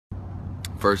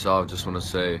First off, just want to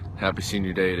say happy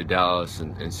senior day to Dallas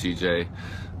and CJ.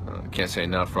 Can't say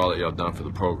enough for all that y'all done for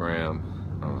the program.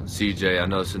 CJ, I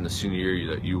know it's in the senior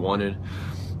year that you wanted,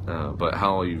 but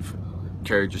how you've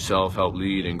carried yourself, helped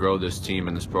lead and grow this team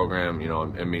and this program, you know,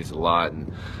 it means a lot.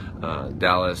 And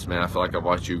Dallas, man, I feel like I've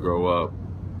watched you grow up,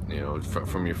 you know,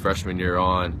 from your freshman year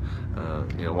on.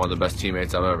 You know, one of the best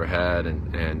teammates I've ever had,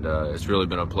 and it's really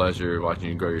been a pleasure watching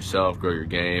you grow yourself, grow your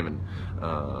game, and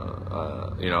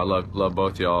you know, I love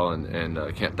both y'all,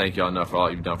 and can't thank y'all enough for all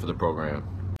you've done for the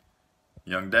program.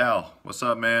 Young Dal, what's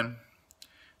up, man?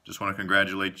 Just want to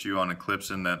congratulate you on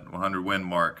eclipsing that 100 win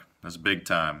mark. That's big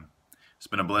time. It's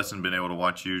been a blessing being able to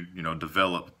watch you, you know,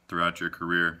 develop throughout your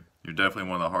career. You're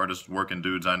definitely one of the hardest working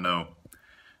dudes I know.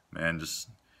 Man, just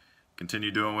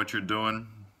continue doing what you're doing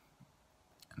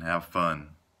and have fun.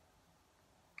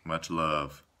 Much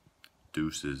love.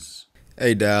 Deuces.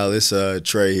 Hey Dal, it's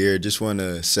Trey here. Just want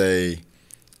to say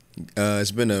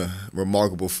it's been a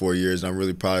remarkable 4 years, and I'm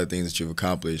really proud of the things that you've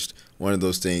accomplished. One of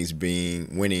those things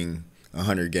being winning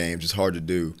 100 games. It's hard to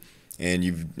do, and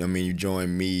you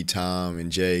joined me, Tom,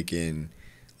 and Jake, and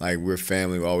like we're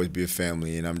family. We'll always be a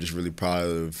family, and I'm just really proud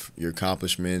of your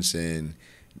accomplishments, and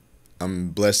I'm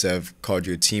blessed to have called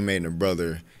you a teammate and a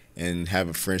brother, and have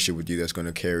a friendship with you that's going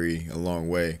to carry a long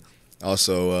way.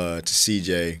 Also, to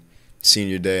CJ.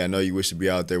 Senior day, I know you wish to be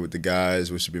out there with the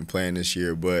guys, which have been playing this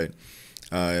year, but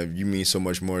you mean so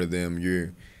much more to them.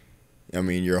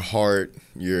 Your heart,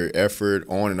 your effort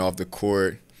on and off the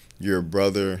court, you're a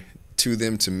brother to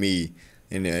them, to me,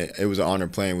 and it was an honor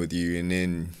playing with you. And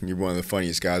then you're one of the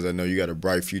funniest guys I know. You got a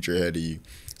bright future ahead of you,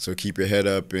 so keep your head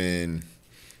up and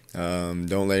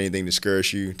don't let anything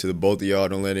discourage you. To the both of y'all,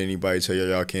 don't let anybody tell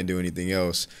y'all can't do anything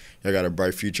else. Y'all got a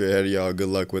bright future ahead of y'all. Good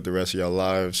luck with the rest of y'all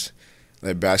lives.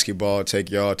 Let basketball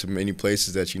take y'all to many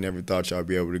places that you never thought y'all would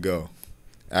be able to go.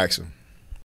 Ask 'em.